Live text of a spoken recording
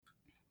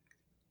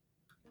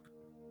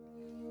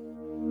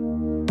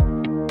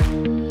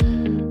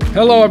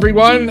Hello,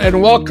 everyone,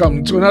 and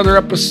welcome to another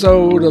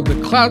episode of the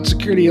Cloud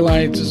Security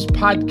Alliance's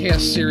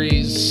podcast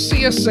series,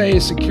 CSA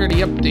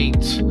Security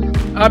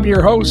Update. I'm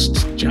your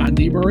host, John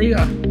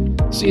DiMaria.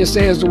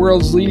 CSA is the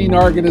world's leading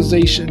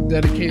organization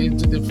dedicated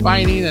to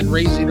defining and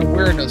raising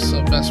awareness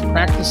of best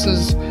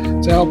practices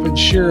to help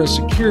ensure a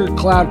secure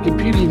cloud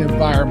computing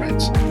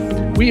environment.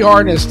 We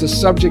harness the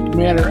subject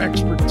matter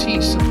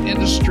expertise of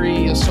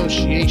industry,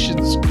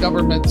 associations,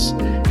 governments,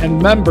 and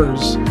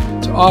members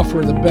to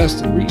offer the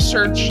best in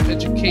research,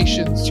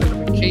 education,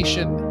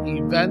 certification,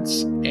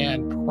 events,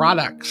 and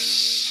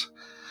products.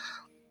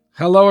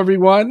 Hello,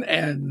 everyone,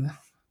 and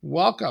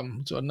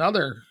welcome to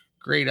another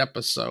great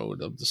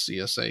episode of the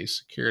CSA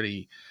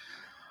Security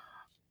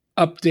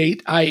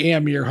Update. I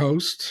am your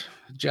host,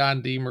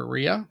 John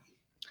DiMaria,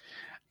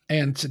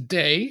 and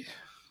today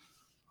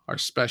our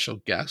special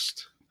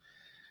guest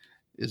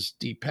is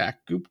Deepak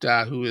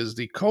Gupta, who is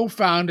the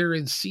co-founder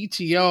and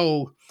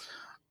CTO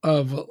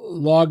of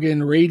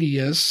Login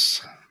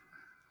Radius.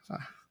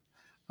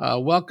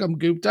 Welcome,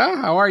 Gupta.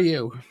 How are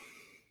you?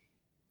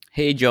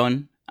 Hey,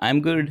 John.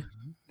 I'm good.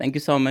 Thank you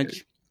so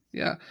much.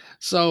 Yeah.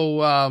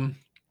 So,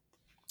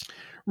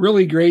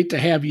 really great to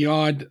have you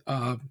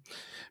on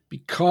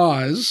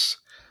because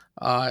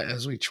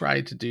as we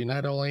try to do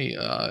not only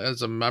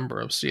as a member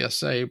of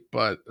CSA,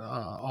 but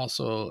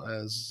also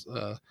as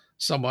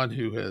someone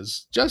who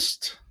has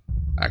just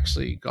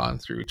actually gone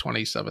through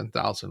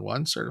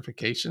 27001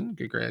 certification.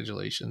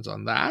 Congratulations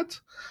on that.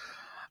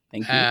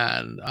 Thank you.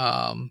 And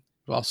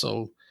we've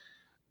also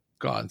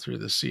gone through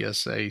the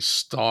CSA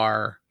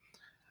STAR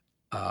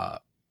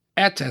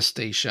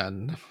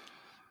attestation,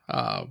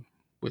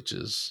 which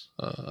is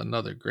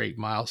another great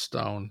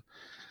milestone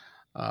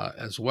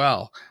as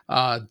well.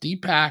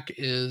 Deepak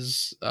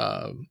is,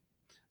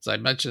 as I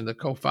mentioned, the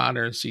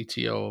co-founder and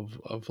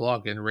CTO of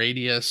Login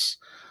Radius.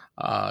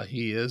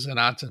 He is an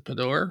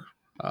entrepreneur,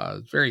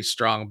 very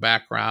strong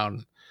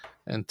background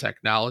in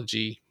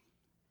technology,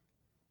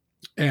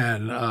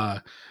 and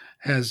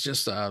has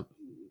just a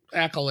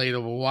accolade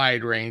of a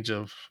wide range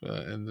of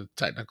in the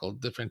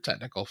different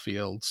technical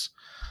fields,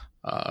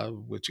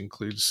 which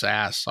includes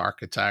SaaS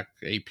architect,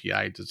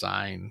 API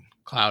design,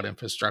 cloud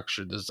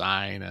infrastructure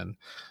design, and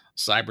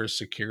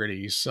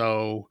cybersecurity.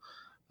 So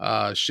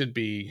should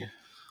be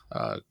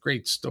a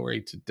great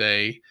story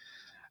today.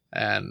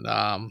 And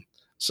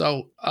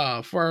so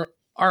for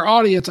our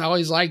audience, I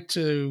always like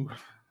to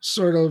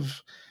sort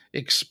of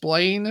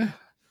explain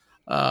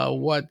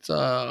what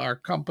our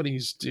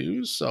companies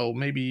do. So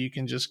maybe you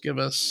can just give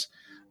us,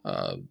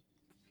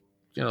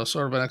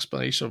 sort of an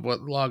explanation of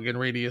what Login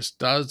Radius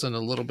does and a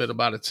little bit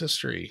about its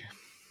history.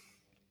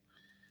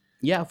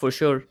 Yeah, for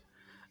sure.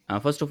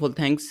 First of all,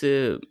 thanks,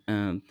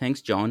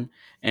 John.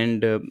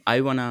 And I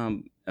wanna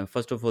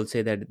first of all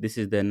say that this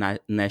is the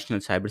National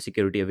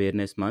Cybersecurity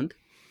Awareness Month.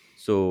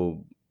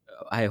 So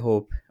I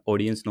hope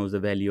audience knows the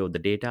value of the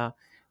data,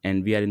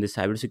 and we are in the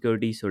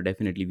cybersecurity. So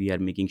definitely, we are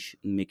making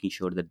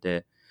sure that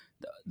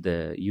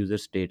the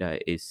user's data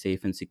is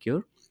safe and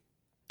secure.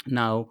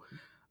 Now,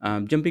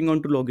 jumping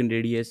on to Login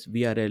Radius,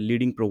 we are a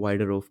leading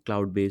provider of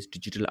cloud-based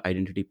digital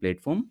identity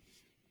platform.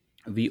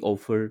 We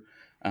offer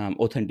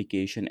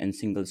authentication and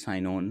single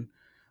sign-on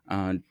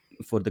uh,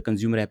 for the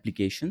consumer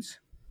applications,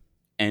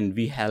 and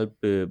we help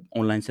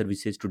online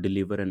services to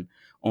deliver an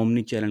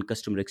omni-channel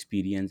customer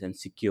experience and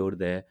secure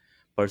the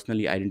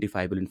personally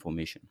identifiable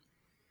information.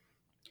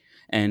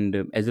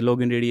 And as a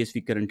Login Radius,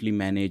 we currently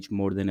manage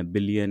more than 1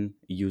 billion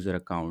user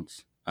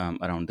accounts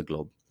around the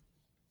globe.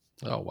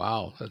 Oh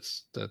wow,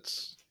 that's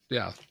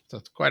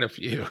quite a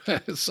few.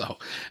 So,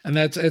 and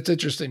it's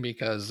interesting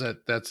because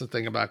that's the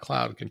thing about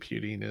cloud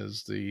computing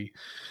is in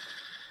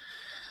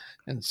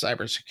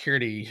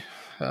cybersecurity,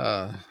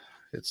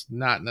 it's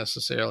not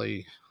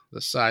necessarily the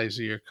size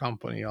of your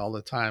company all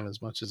the time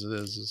as much as it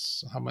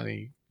is how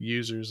many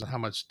users and how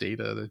much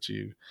data that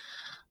you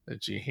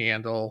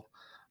handle.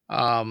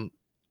 Um,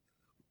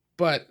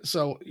 but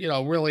so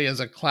really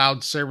as a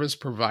cloud service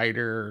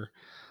provider,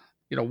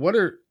 what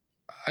are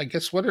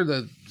what are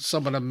the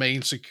some of the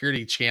main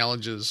security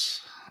challenges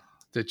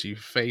that you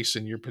face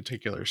in your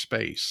particular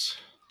space?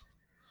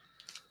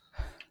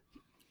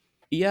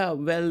 Yeah,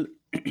 well,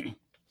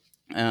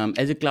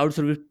 as a cloud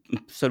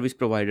service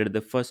provider,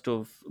 the first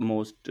of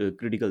most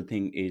critical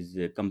thing is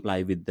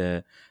comply with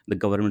the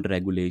government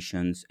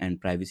regulations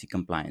and privacy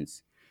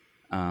compliance.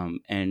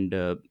 And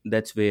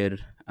that's where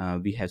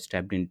we have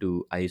stepped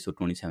into ISO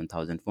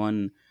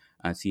 27001,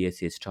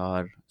 CSA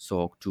Star,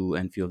 SOC 2,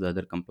 and few of the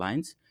other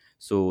compliance.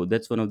 So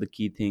that's one of the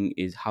key thing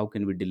is how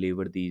can we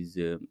deliver these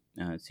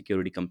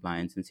security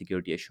compliance and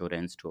security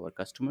assurance to our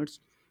customers.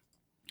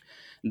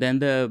 Then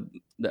the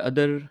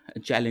other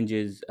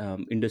challenges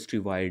industry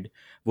wide,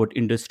 what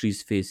industry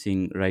is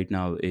facing right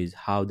now is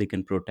how they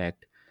can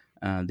protect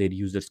their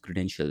users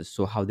credentials,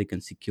 so how they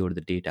can secure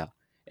the data.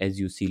 As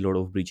you see, a lot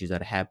of breaches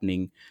are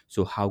happening,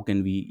 so how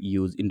can we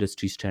use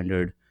industry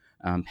standard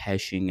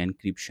hashing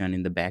encryption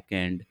in the back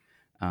end.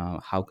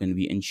 How can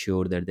we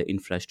ensure that the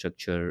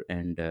infrastructure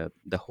and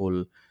the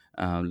whole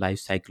life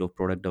cycle of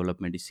product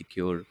development is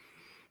secure.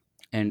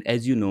 And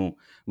as you know,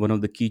 one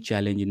of the key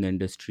challenge in the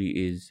industry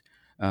is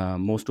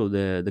most of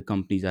the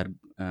companies are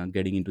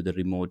getting into the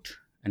remote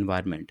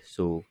environment.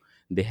 So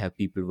they have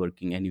people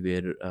working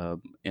anywhere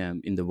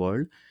in the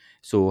world.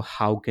 So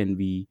how can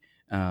we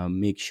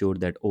make sure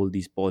that all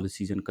these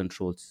policies and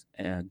controls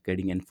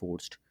getting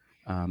enforced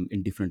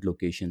in different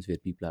locations where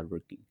people are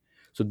working?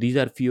 So these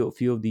are few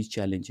of these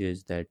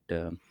challenges that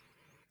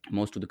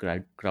most of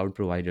the crowd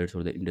providers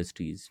or the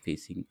industry is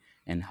facing,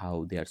 and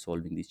how they are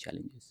solving these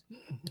challenges.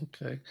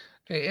 Okay.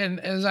 Okay.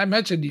 And as I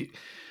mentioned,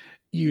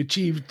 you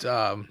achieved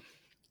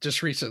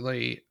just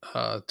recently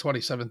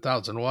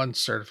 27001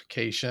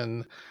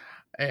 certification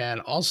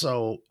and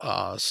also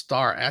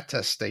STAR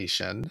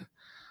attestation,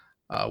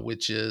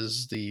 which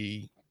is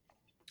the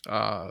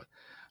uh,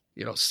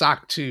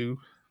 SOC 2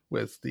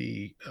 with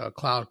the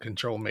cloud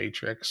control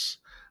matrix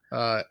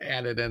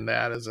added in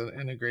that as an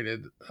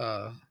integrated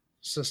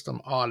system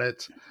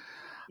audit.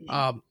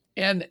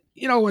 And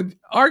when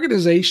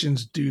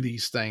organizations do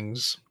these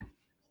things,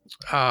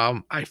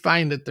 I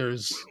find that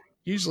there's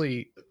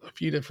usually a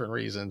few different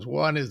reasons.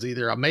 One is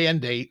either a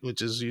mandate,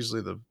 which is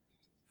usually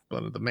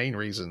one of the main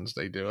reasons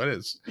they do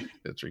it.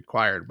 It's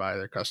required by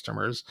their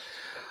customers.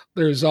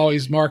 There's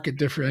always market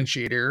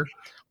differentiator,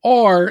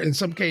 or in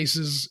some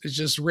cases, it's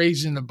just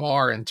raising the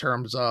bar in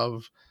terms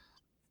of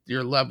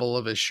your level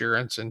of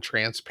assurance and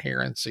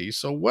transparency.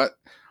 So what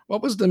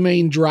was the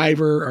main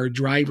driver or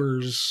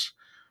drivers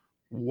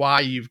why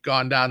you've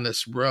gone down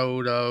this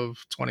road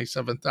of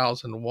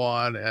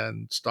 27001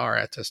 and STAR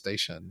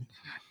attestation?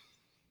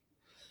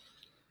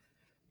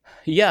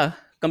 Yeah,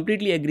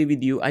 completely agree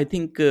with you. I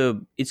think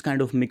it's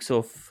kind of mix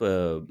of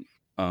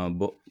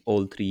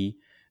all three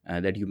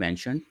that you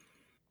mentioned.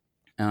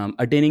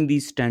 Attaining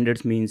these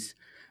standards means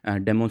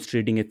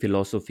demonstrating a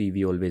philosophy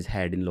we always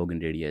had in Logan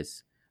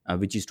Radius,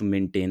 which is to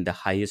maintain the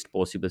highest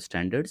possible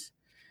standards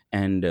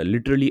and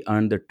literally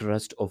earn the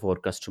trust of our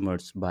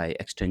customers by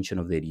extension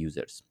of their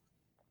users.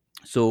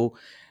 So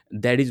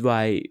that is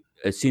why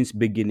since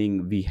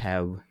beginning we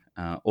have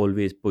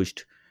always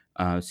pushed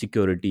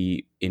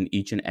security in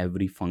each and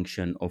every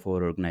function of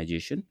our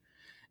organization.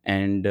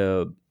 And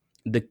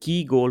the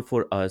key goal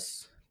for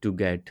us to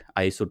get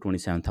ISO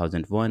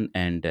 27001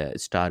 and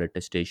STAR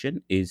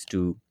attestation is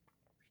to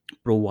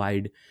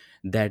provide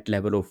that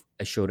level of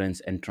assurance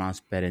and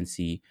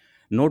transparency,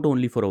 not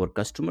only for our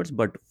customers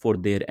but for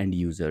their end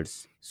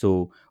users.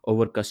 So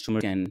our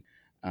customers can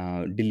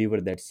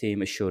deliver that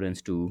same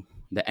assurance to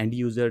the end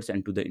users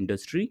and to the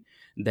industry,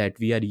 that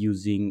we are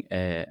using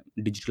a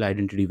digital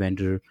identity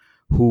vendor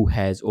who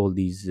has all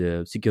these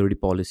security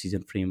policies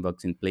and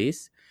frameworks in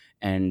place.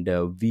 And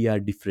we are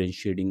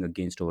differentiating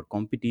against our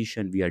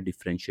competition, we are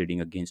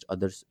differentiating against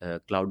other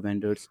cloud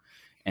vendors.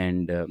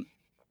 And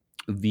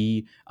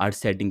we are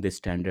setting the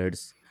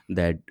standards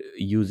that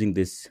using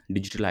this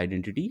digital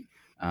identity,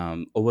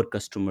 our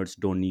customers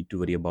don't need to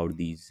worry about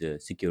these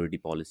security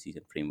policies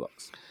and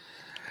frameworks.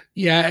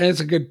 Yeah, it's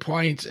a good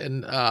point.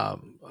 And I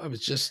was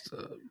just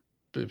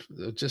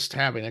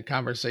having a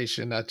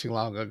conversation not too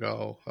long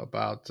ago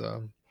about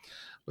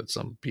with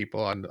some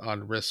people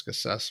on risk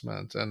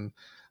assessment, and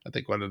I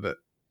think one of the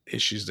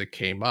issues that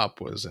came up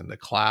was in the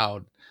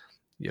cloud.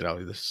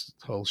 This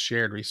whole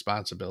shared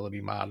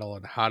responsibility model,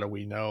 and how do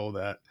we know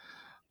that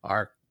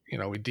our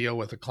we deal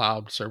with a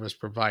cloud service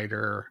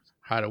provider?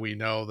 How do we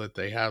know that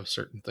they have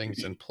certain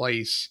things in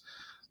place?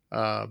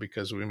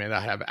 Because we may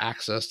not have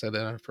access to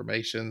that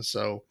information.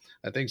 So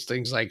I think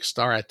things like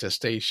STAR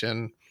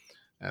attestation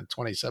and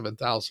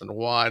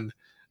 27001,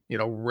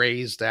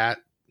 raise that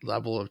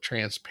level of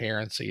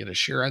transparency and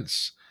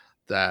assurance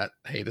that,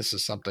 hey, this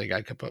is something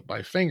I could put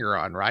my finger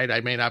on, right? I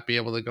may not be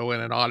able to go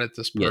in and audit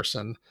this Yes.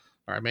 person,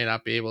 or I may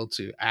not be able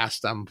to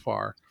ask them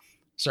for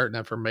certain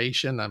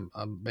information.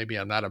 Maybe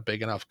I'm not a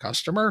big enough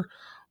customer,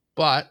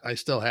 but I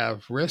still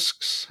have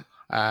risks.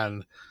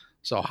 And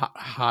so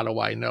how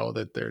do I know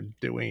that they're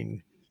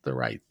doing the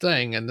right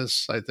thing? And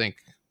this, I think,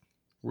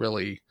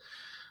 really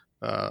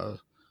uh,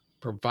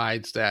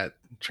 provides that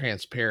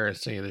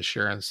transparency and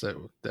assurance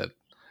that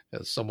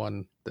as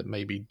someone that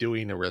may be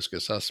doing a risk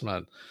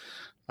assessment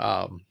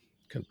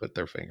can put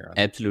their finger on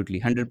it. Absolutely,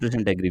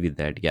 100% agree with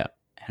that. Yeah,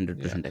 Yeah.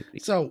 100% agree.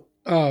 So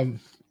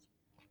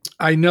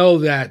I know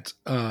that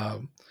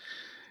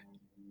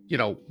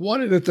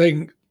one of the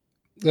things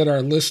that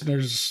our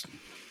listeners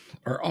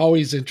are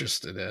always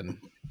interested in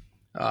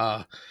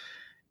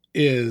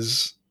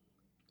is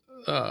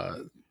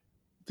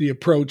the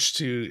approach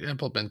to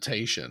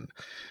implementation,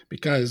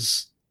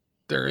 because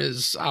there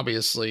is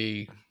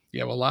obviously, you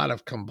have a lot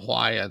of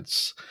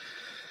compliance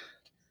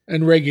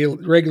and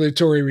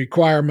regulatory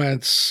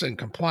requirements and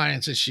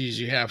compliance issues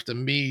you have to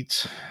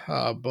meet,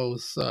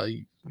 both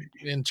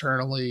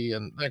internally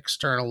and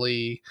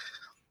externally.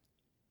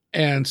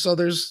 And so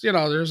there's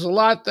a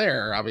lot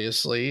there,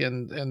 obviously,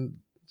 and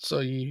so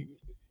you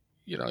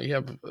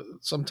have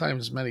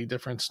sometimes many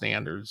different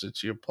standards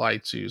that you apply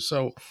to.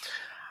 So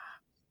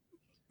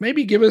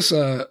maybe give us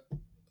a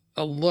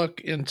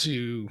look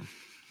into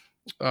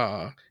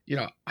how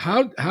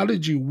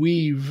did you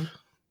weave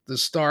the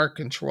STAR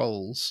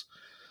controls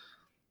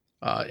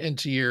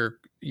into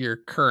your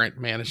current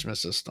management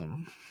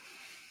system.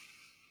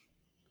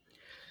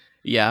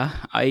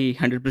 Yeah, I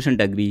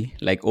 100% agree.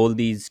 Like all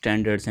these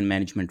standards and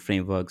management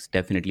frameworks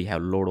definitely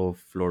have lot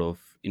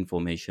of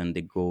information.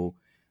 They go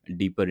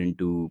deeper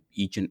into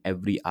each and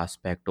every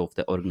aspect of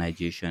the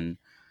organization,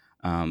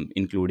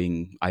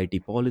 including IT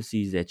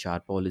policies, HR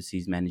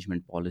policies,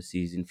 management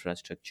policies,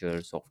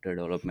 infrastructure, software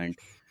development.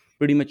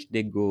 Pretty much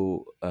they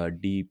go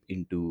deep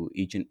into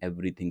each and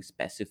everything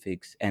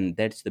specifics, and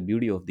that's the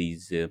beauty of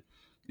these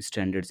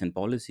standards and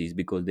policies,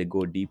 because they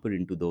go deeper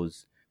into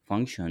those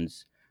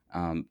functions.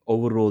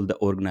 Overall, the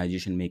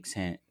organization makes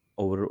sense.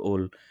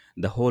 Overall,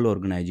 the whole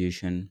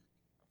organization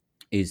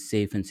is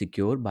safe and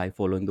secure by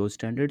following those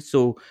standards.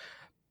 So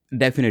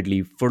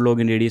definitely, for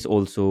login radius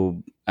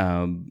also,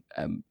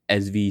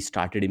 as we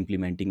started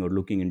implementing or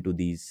looking into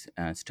these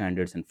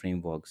standards and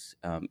frameworks,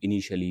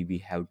 initially we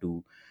have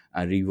to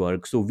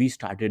rework. So we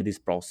started this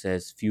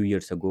process few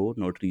years ago,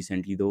 not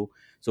recently though.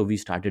 So we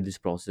started this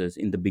process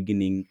in the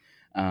beginning,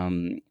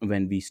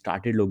 when we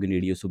started login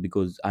radius. So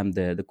because I'm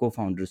the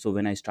co-founder, so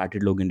when I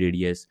started login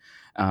radius,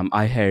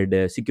 I had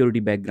a security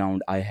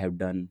background. I have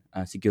done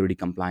security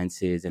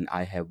compliances, and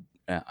I have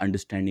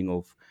understanding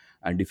of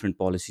different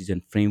policies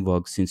and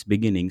frameworks since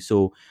beginning.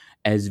 So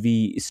as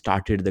we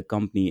started the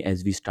company,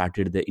 as we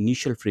started the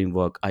initial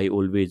framework, I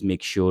always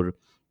make sure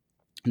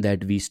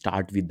that we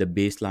start with the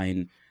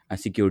baseline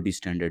security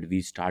standard.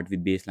 We start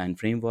with baseline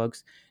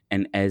frameworks,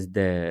 and as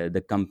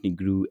the company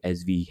grew,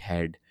 as we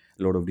had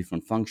a lot of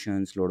different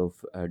functions, a lot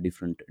of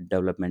different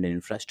development and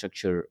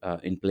infrastructure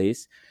in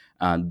place,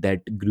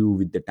 that grew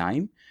with the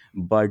time.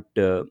 But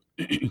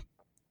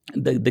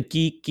the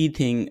key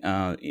thing,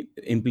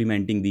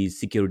 implementing these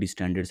security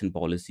standards and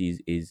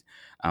policies is,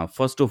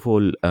 first of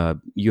all,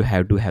 you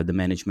have to have the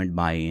management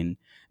buy-in.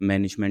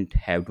 Management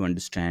have to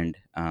understand,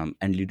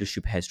 and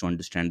leadership has to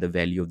understand the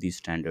value of these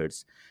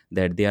standards,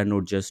 that they are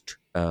not just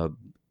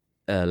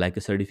like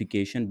a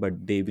certification,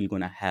 but they will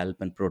gonna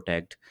help and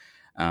protect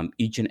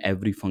each and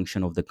every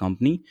function of the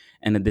company.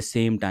 And at the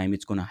same time,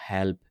 it's gonna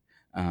help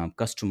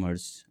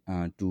customers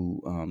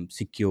to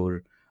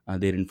secure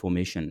their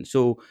information.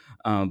 So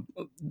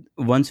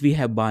once we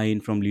have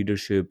buy-in from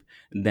leadership,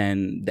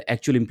 then the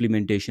actual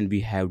implementation, we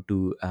have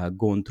to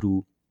go on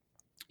through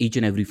each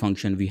and every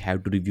function. We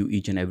have to review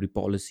each and every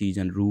policies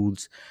and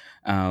rules,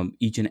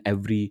 each and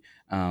every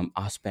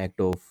aspect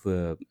of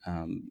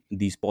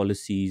these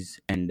policies,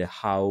 and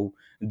how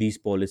these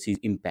policies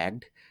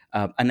impact.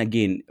 And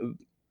again,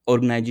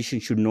 organization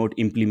should not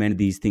implement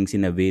these things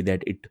in a way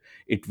that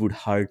it would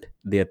hurt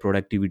their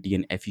productivity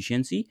and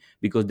efficiency,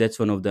 because that's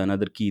one of the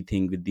another key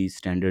thing with these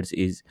standards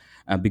is,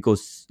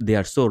 because they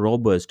are so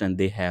robust, and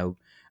they have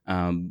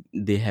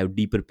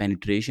deeper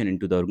penetration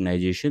into the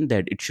organization,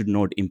 that it should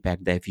not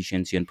impact the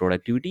efficiency and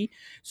productivity.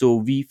 So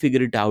we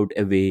figured out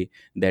a way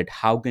that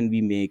how can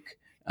we make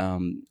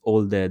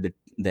all the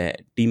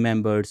team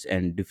members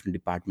and different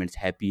departments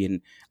happy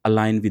and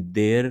align with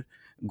their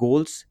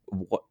goals,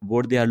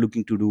 what they are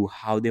looking to do,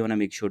 how they want to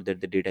make sure that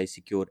the data is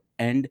secure,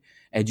 and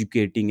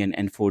educating and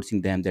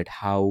enforcing them that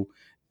how,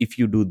 if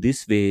you do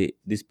this way,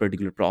 this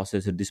particular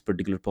process or this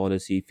particular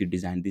policy, if you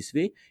design this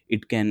way,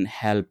 it can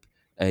help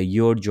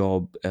your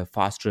job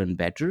faster and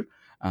better,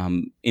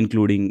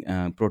 including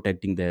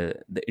protecting the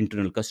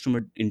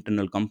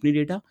internal company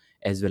data,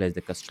 as well as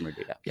the customer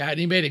data. Yeah, and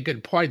you made a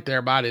good point there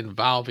about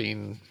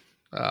involving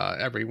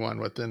everyone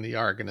within the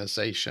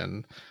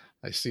organization.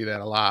 I see that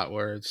a lot,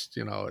 where it's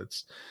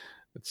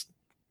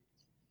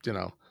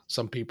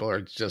some people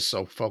are just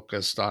so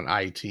focused on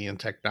IT and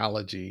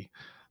technology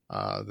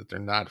that they're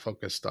not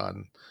focused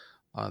on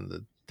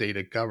the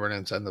data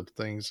governance and the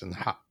things, and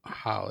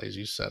how, as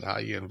you said, how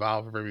you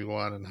involve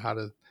everyone and how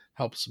to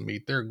help them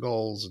meet their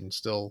goals and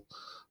still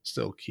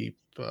keep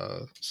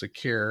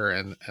secure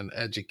and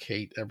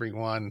educate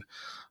everyone.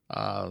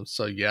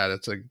 So yeah,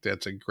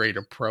 that's a great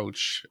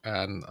approach,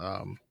 and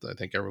I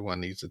think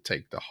everyone needs to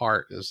take to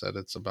heart is that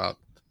it's about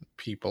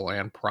people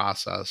and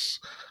process,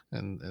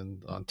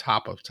 and on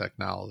top of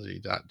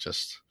technology, not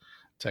just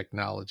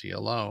technology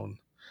alone.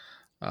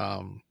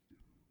 Um,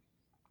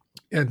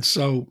 and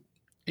so,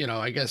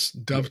 I guess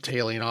Yes.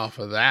 dovetailing off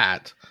of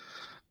that,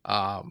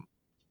 um,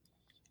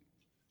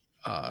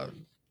 uh,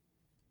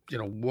 you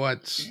know,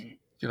 what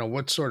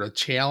what sort of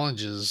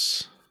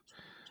challenges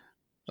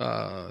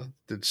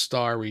did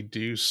Star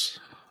reduce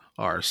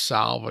or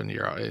solve in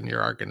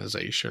your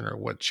organization, or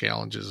what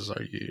challenges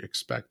are you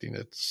expecting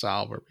it to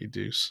solve or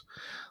reduce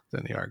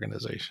within the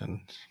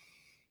organization?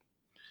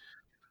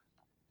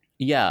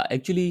 Yeah,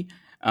 actually,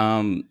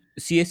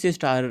 CSA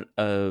Star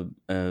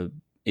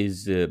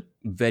is a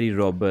very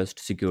robust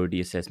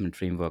security assessment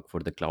framework for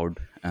the cloud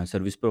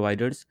service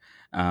providers.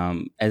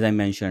 As I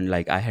mentioned,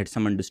 like I had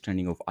some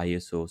understanding of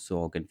ISO,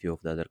 SOC, and few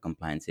of the other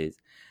compliances.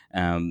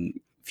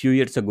 Few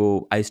years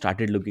ago, I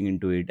started looking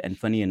into it, and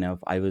funny enough,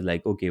 I was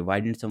like, okay, why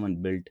didn't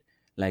someone build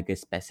like a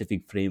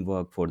specific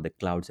framework for the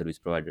cloud service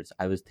providers?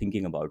 I was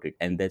thinking about it,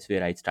 and that's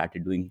where I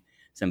started doing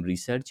some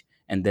research,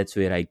 and that's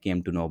where I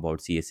came to know about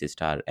CSA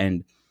Star.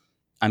 And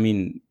I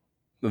mean,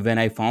 when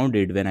I found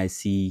it, when I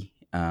see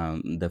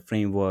the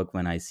framework,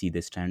 when I see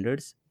the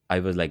standards, I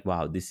was like,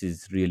 wow, this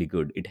is really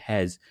good. It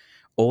has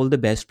all the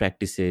best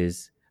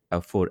practices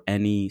for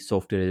any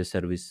software as a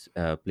service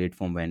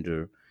platform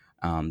vendor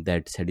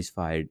that's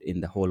satisfied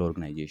in the whole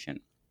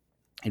organization.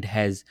 It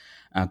has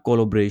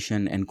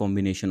collaboration and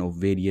combination of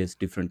various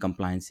different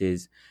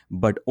compliances,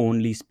 but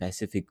only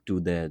specific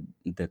to the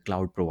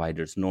cloud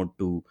providers, not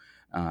to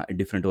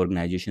different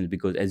organizations,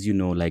 because as you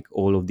know, like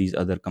all of these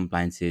other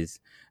compliances,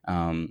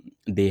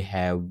 they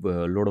have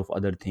a lot of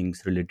other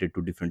things related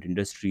to different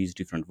industries,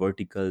 different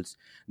verticals.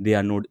 They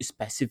are not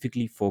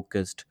specifically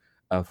focused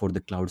for the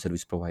cloud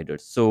service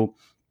providers. So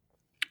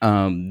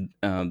the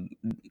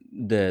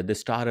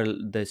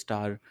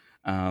star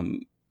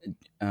um,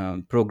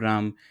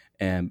 program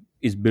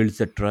is builds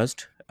the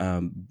trust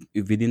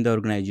within the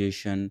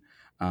organization.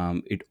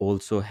 It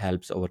also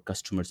helps our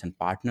customers and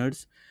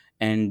partners,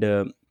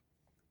 and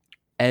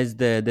as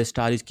the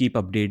star is keep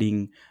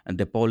updating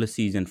the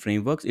policies and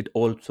frameworks, it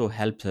also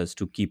helps us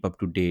to keep up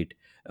to date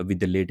with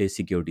the latest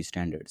security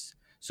standards.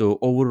 So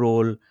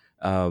overall,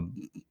 uh,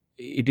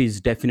 it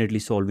is definitely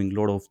solving a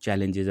lot of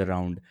challenges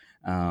around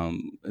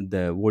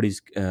the what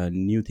is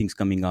new things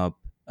coming up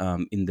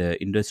in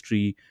the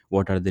industry,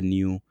 what are the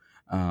new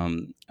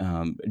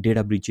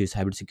data breaches,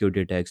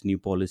 cybersecurity attacks, new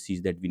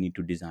policies that we need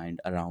to design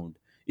around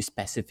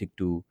specific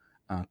to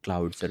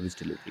cloud service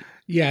delivery.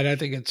 Yeah, and I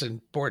think it's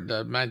important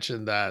to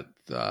mention that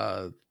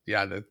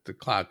yeah, the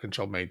cloud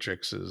control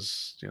matrix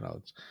is,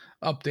 it's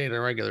updated on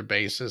a regular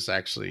basis.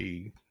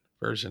 Actually,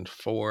 version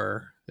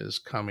 4 is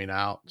coming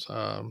out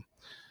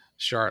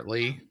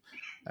shortly,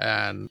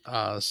 and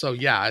so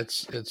yeah,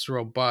 it's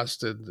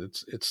robust and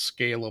it's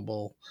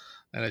scalable,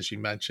 and as you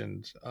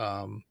mentioned,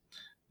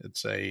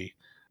 it's a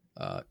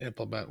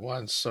implement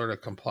once, sort of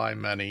comply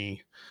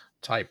many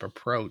type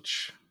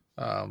approach.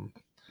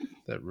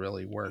 That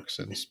really works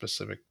and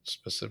specific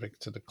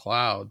to the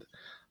cloud.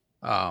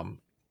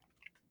 Um,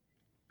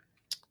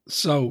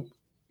 so,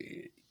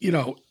 in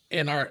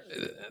our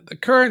the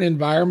current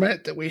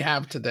environment that we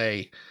have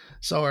today,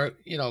 so our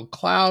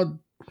cloud,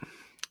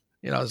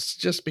 it's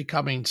just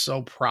becoming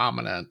so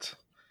prominent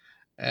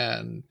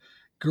and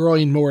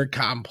growing more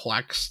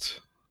complex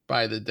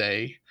by the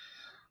day.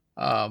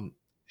 Um,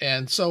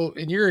 and so,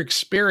 in your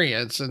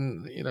experience,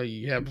 and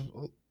you have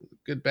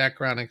good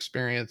background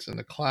experience in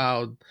the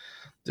cloud,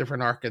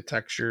 different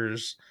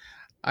architectures.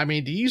 I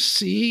mean, do you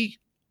see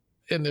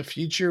in the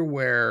future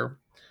where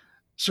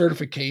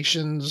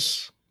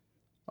certifications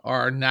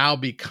are now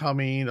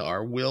becoming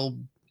or will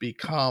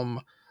become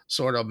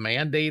sort of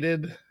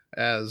mandated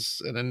as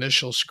an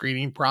initial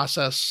screening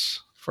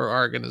process for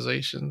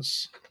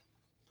organizations?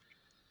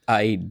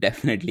 I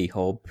definitely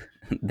hope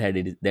that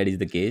is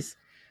the case.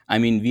 I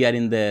mean, we are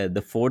in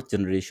the fourth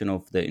generation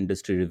of the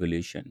industry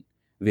revolution,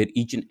 where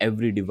each and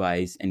every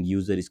device and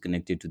user is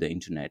connected to the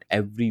internet.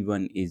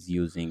 Everyone is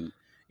using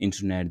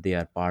internet. They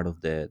are part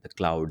of the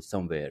cloud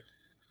somewhere.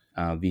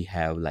 We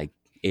have like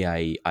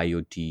AI,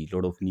 IoT,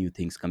 lot of new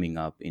things coming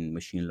up in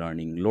machine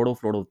learning. Lot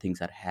of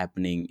things are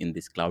happening in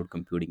this cloud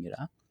computing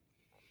era,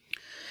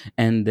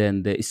 and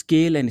then the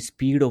scale and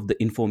speed of the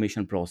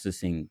information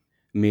processing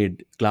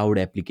made cloud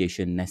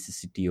application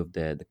necessity of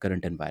the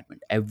current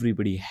environment.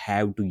 Everybody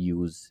have to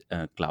use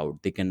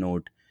cloud. They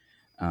cannot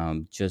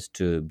just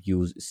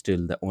use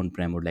still the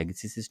on-prem or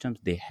legacy systems.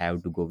 They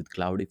have to go with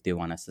cloud if they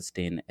want to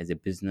sustain as a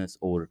business,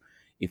 or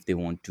if they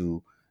want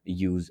to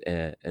use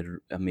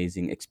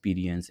amazing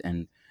experience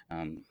and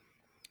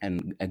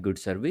a good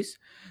service.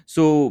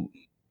 So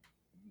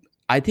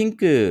I think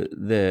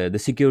the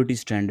security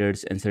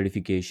standards and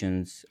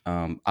certifications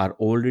are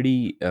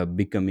already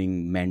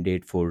becoming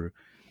mandate for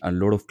a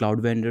lot of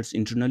cloud vendors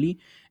internally.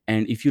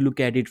 And if you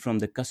look at it from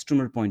the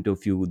customer point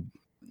of view,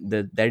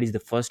 that is the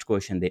first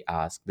question they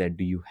ask: that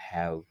do you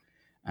have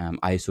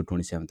ISO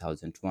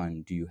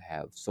 27001? Do you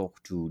have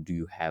SOC 2? Do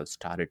you have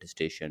Star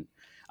attestation?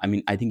 I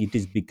mean, I think it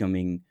is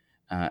becoming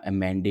a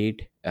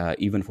mandate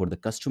even for the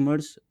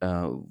customers,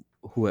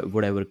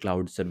 whatever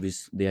cloud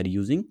service they are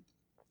using.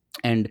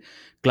 And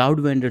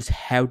cloud vendors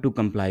have to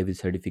comply with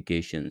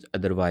certifications,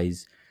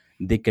 otherwise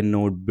they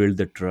cannot build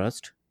the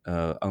trust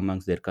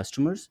amongst their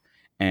customers,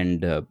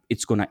 and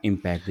it's going to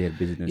impact their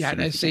business Yeah,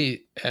 and I significantly.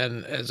 see,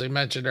 and as I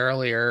mentioned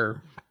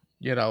earlier,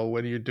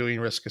 when you're doing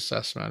risk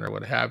assessment or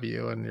what have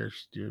you, and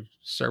your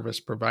service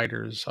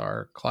providers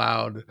are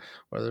cloud,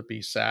 whether it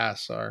be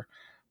SaaS or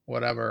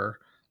whatever,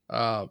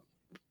 uh,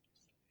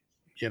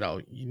 you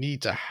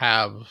need to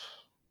have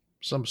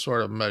some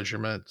sort of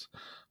measurement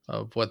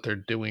of what they're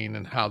doing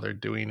and how they're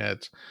doing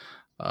it.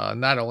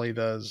 Not only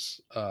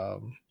does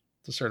the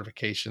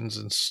certifications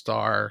and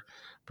STAR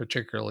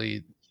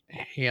particularly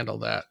handle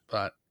that,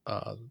 but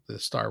the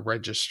STAR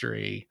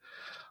registry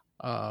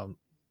um,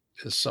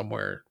 is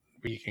somewhere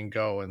where you can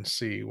go and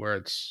see where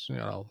it's,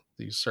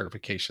 these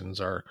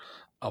certifications are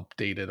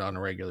updated on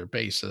a regular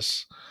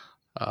basis.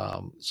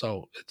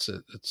 So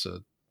it's a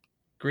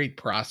great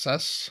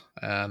process,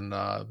 and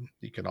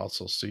you can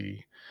also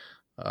see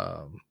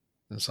um,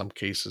 in some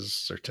cases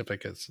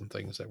certificates and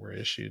things that were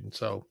issued. And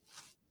so,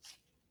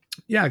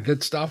 yeah,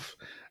 good stuff.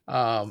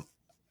 Um,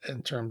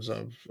 in terms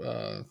of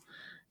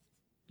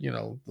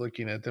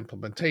looking at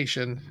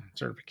implementation,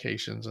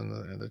 certifications,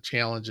 and the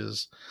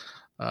challenges.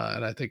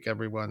 And I think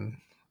everyone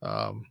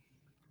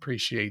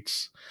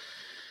appreciates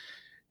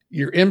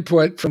your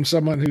input from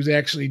someone who's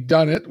actually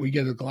done it. We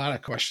get a lot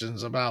of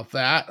questions about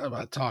that,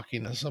 about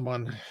talking to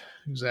someone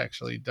who's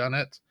actually done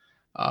it.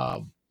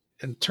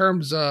 In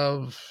terms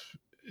of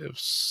if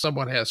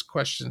someone has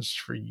questions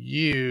for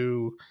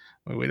you,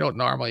 we don't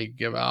normally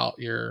give out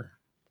your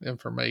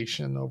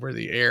information over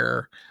the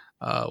air.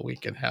 We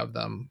can have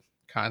them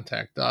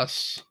contact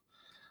us,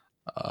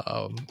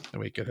 and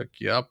we could hook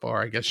you up,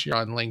 or I guess you're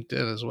on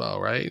LinkedIn as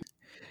well, right?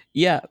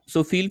 Yeah,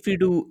 so feel free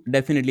to,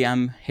 definitely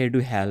I'm here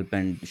to help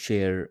and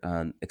share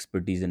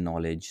expertise and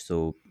knowledge.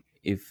 So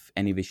if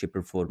any way, shape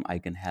or form I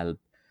can help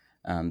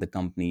the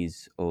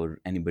companies or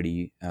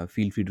anybody,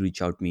 feel free to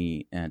reach out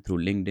me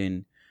through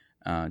LinkedIn,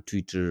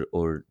 Twitter,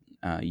 or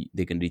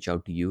they can reach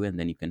out to you and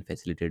then you can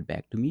facilitate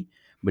back to me.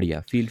 But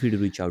yeah, feel free to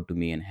reach out to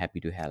me and happy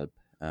to help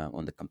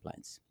on the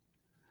compliance.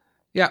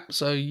 Yeah,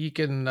 so you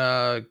can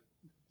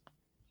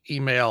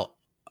email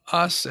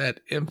us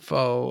at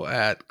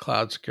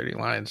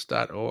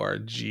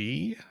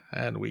info@cloudsecurityalliance.org,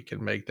 and we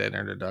can make that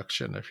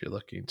introduction if you're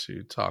looking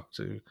to talk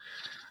to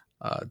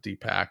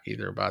Deepak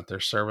either about their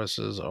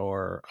services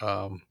or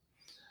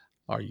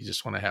you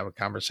just want to have a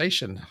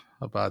conversation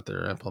about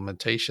their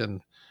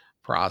implementation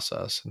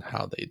process and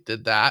how they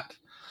did that.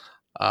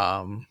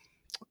 And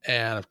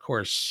of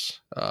course,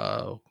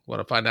 want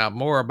to find out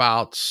more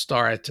about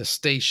STAR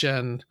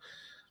attestation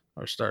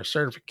or STAR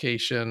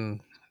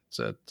certification. It's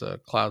at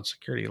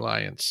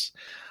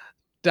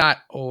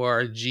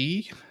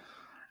cloudsecurityalliance.org.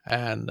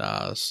 And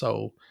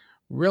so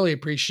really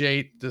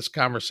appreciate this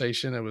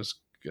conversation. It was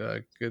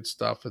good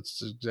stuff.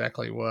 It's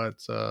exactly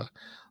what a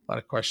lot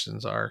of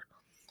questions our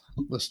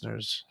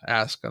listeners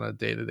ask on a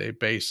day-to-day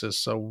basis.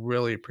 So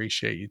really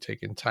appreciate you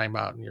taking time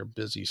out in your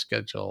busy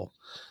schedule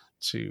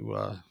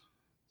to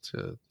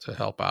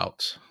help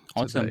out today.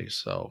 Awesome.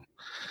 So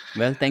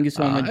Well, thank you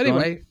so much, John,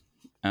 anyway,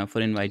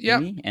 for inviting yeah.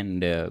 me.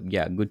 And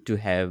yeah, good to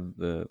have,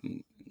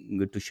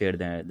 good to share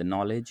the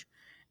knowledge,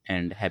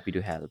 and happy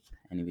to help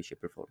any way,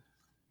 shape, or form.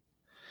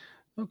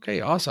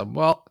 Okay, awesome.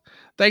 Well,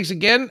 thanks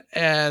again.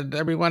 And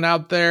everyone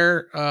out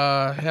there,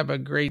 have a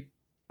great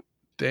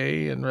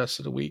day and rest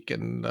of the week.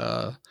 And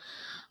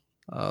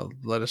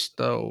let us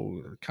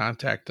know,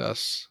 contact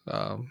us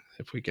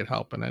if we can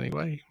help in any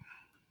way.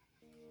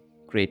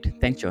 Great.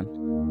 Thanks,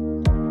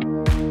 John.